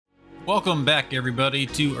Welcome back, everybody,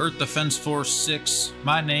 to Earth Defense Force 6.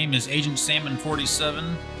 My name is Agent Salmon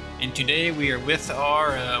 47, and today we are with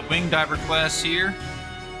our wing diver class here.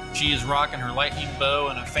 She is rocking her lightning bow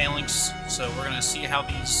and a phalanx, so we're going to see how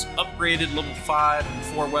these upgraded level 5 and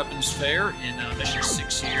 4 weapons fare in mission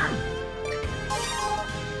 6 here.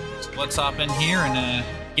 So let's hop in here and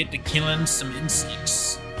get to killing some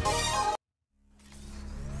insects.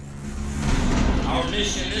 Our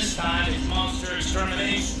mission this time is monster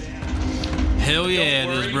extermination. Hell yeah, it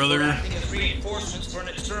is, brother. We're acting as reinforcements for an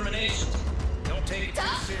extermination. Don't take it too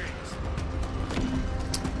serious.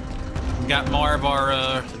 We got more of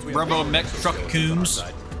our Robo Mech Truck Coons.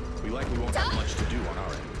 We likely won't have much to do on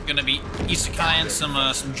our end. Gonna be isekaiing some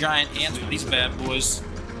giant ants with these bad boys.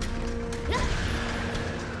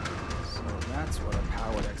 So that's what a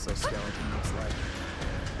powered exoskeleton looks like.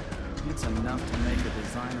 It's enough to make a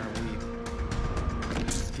designer weep.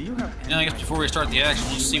 Do you have any I guess before we start the action,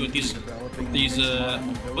 let's see what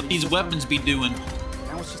these weapons be doing.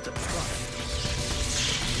 That was just a truck.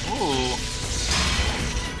 Ooh.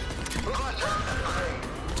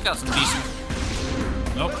 It's got some decent.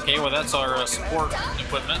 Nope. Okay, well that's our support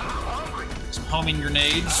equipment. Some homing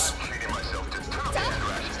grenades.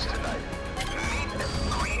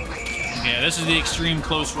 Yeah, this is the extreme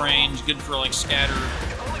close range, good for like scatter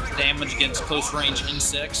damage against close range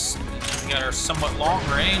insects. We got our somewhat long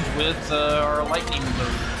range with our lightning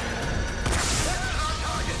bow.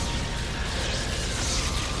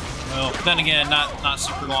 Well, then again, not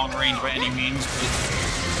super long range by any means, but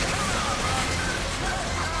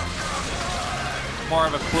more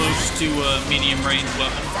of a close to medium range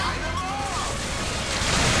weapon.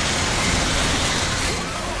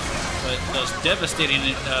 But it does devastating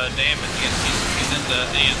damage against these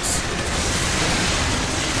ants.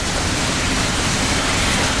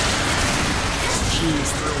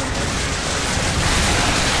 Choose through them.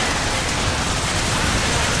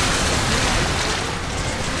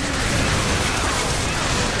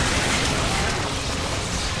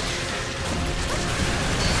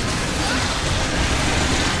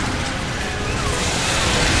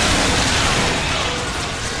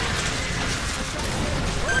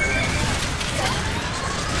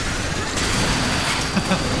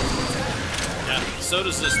 Yeah, so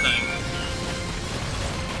does this thing.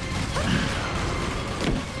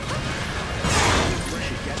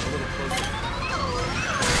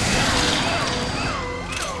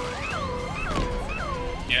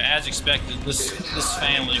 Yeah, as expected, this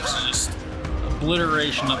phalanx is just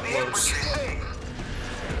obliteration up close.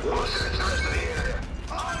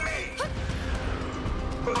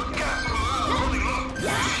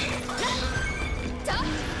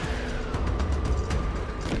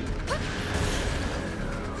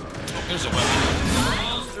 Oh, there's a weapon.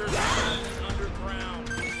 Monsters underground.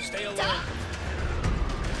 Stay alert.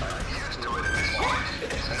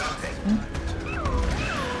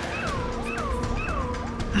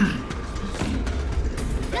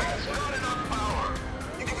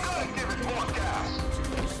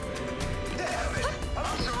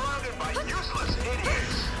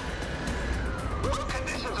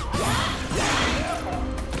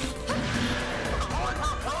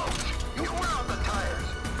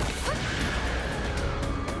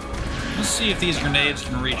 Let's see if these grenades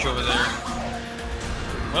can reach over there.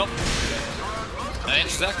 Well, that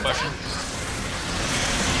answers that question.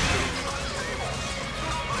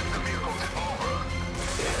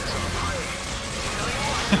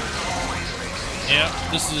 Yeah,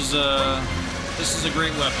 this is a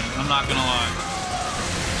great weapon. I'm not gonna lie.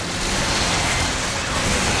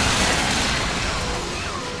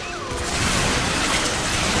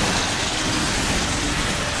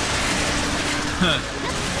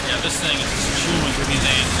 Yeah, this thing is just chewing through these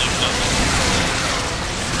ants like nothing.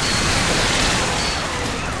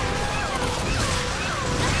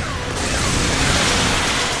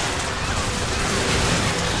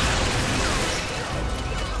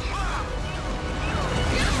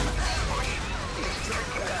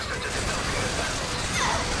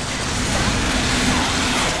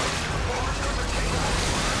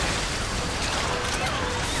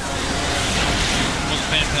 Wasn't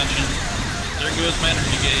paying attention. There goes my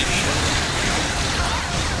energy gauge.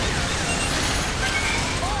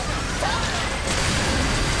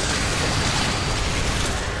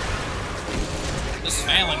 This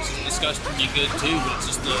phalanx is disgustingly good too, but it's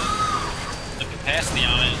just the capacity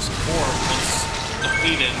on it is horrible. It's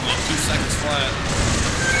depleted in like 2 seconds flat.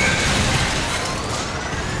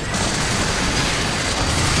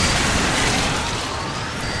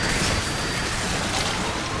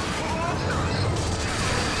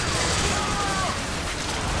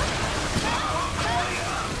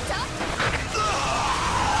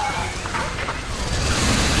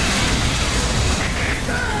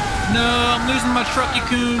 No, I'm losing my trucky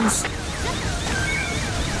coons.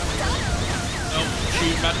 Oh,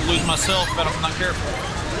 shoot, about to lose myself if I'm not careful.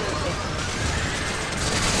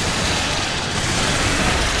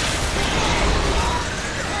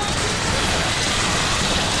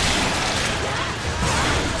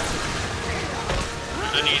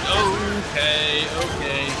 I need, okay.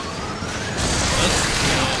 Let's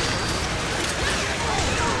go.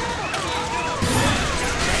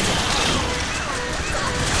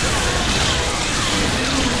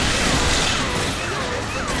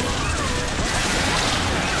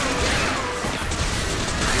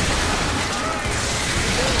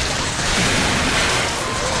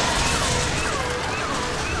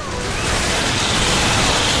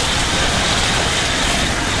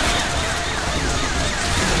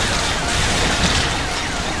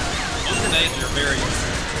 Very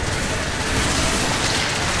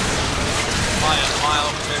mile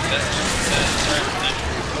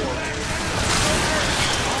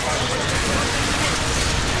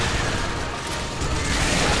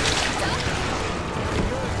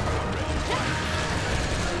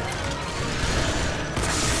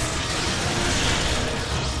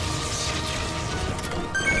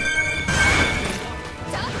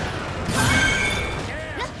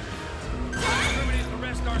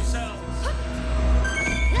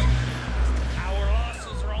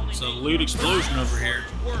So loot explosion over here.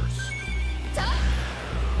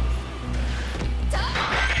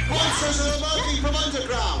 Monsters are emerging from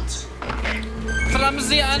underground. From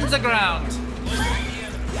the underground.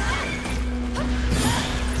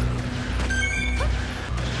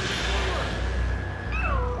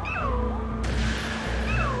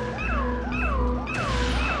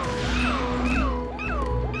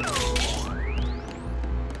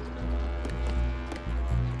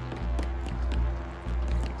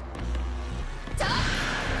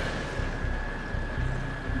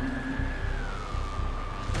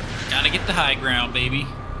 Gotta get the high ground, baby.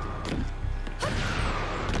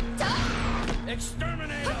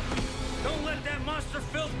 Exterminate them! Don't let that monster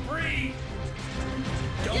filth breathe!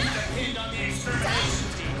 Don't depend on the extermination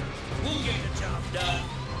team. We'll get the job done.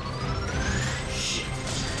 Shit.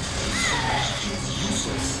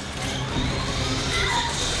 Useless.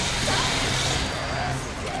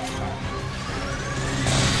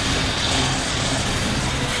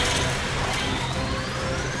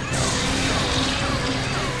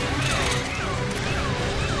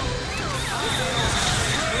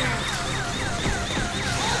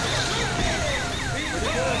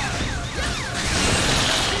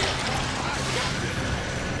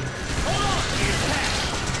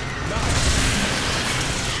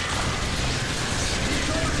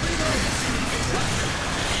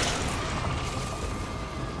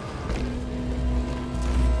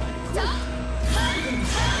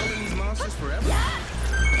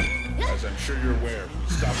 As I'm sure you're aware, if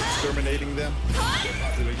we stop exterminating them, their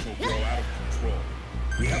population will grow out of control.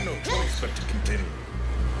 We have no choice but to continue.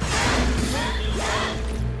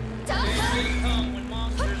 Days will come when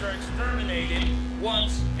monsters are exterminated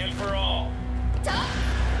once and for all.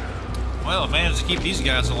 Well, I managed to keep these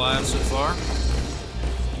guys alive so far.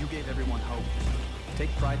 You gave everyone hope.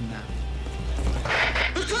 Take pride in that.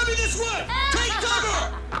 They're coming this way! Take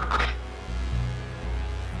cover!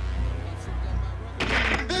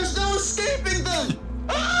 There's no escaping them!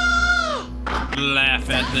 Ah! Laugh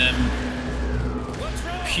at them. What's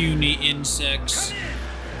wrong? Puny insects. Come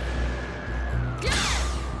in!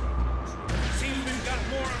 Seems we've got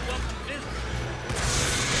more unwelcome visitors.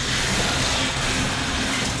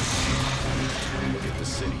 Look at the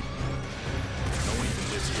city. No one even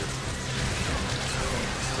lives here.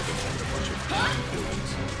 Look at a bunch of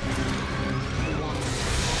buildings.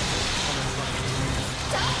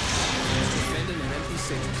 Defending an empty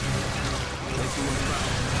city. Make you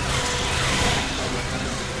proud.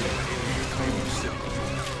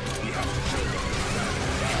 We have to show them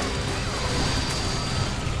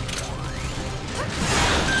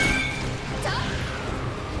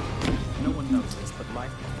No one knows this, but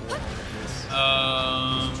life before all of this.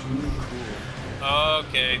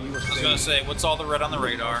 Okay. I was gonna say, what's all the red on the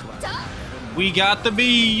radar? We got the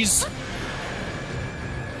bees!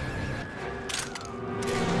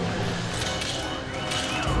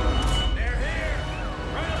 They're here!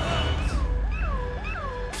 Right along!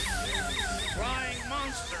 Flying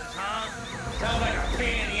monsters, huh? Sounds like a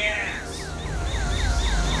pain in the ass.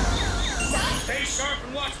 Stay sharp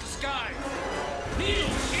and watch the sky.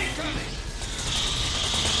 Needles incoming!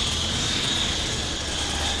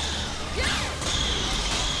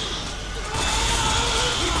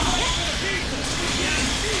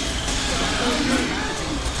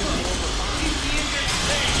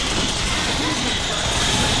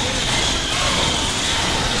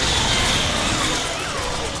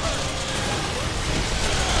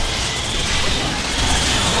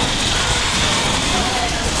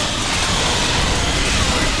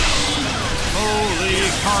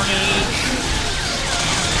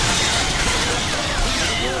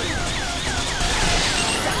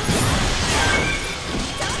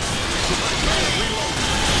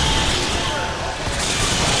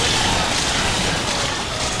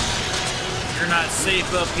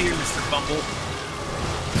 safe up here, Mr. Bumble.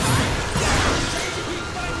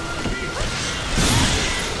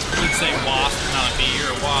 You'd say wasp, not a bee.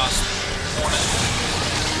 You're a wasp. Hornet.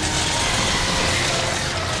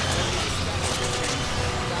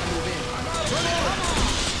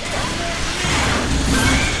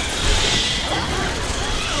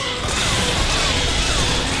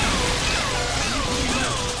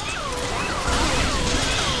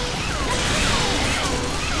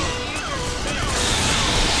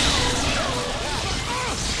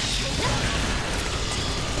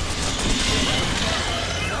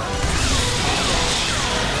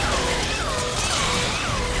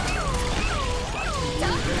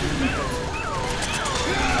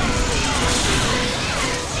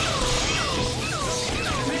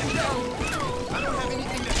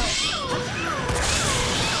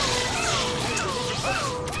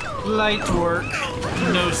 Light work,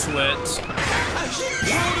 no sweat.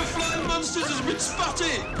 Horde of flying monsters has been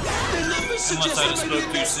spotted. Their numbers Unless I just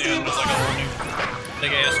spoke too soon, there's like a whole new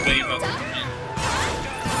big ass wave of them.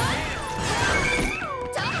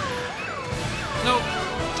 Nope.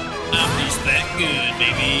 I'm just that good,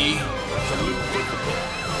 baby.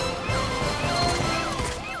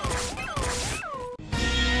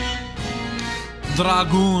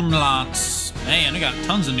 Dragoon Lance. Man, we got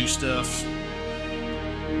tons of new stuff.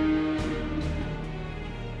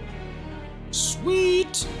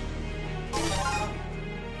 Sweet.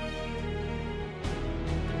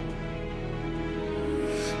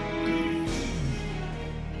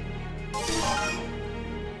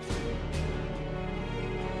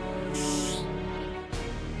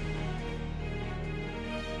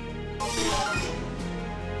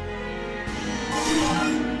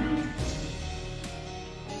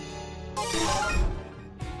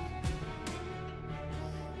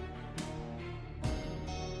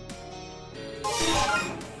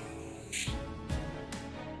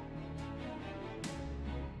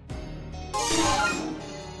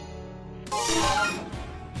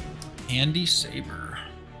 Andy Saber.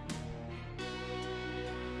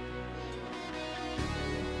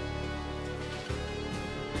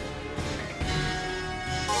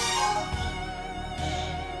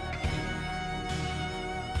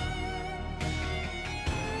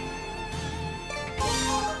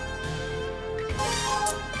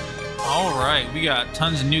 All right, we got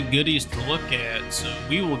tons of new goodies to look at, so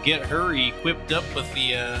we will get her equipped up with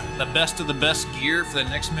the best of the best gear for the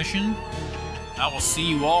next mission. I will see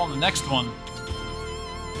you all in the next one.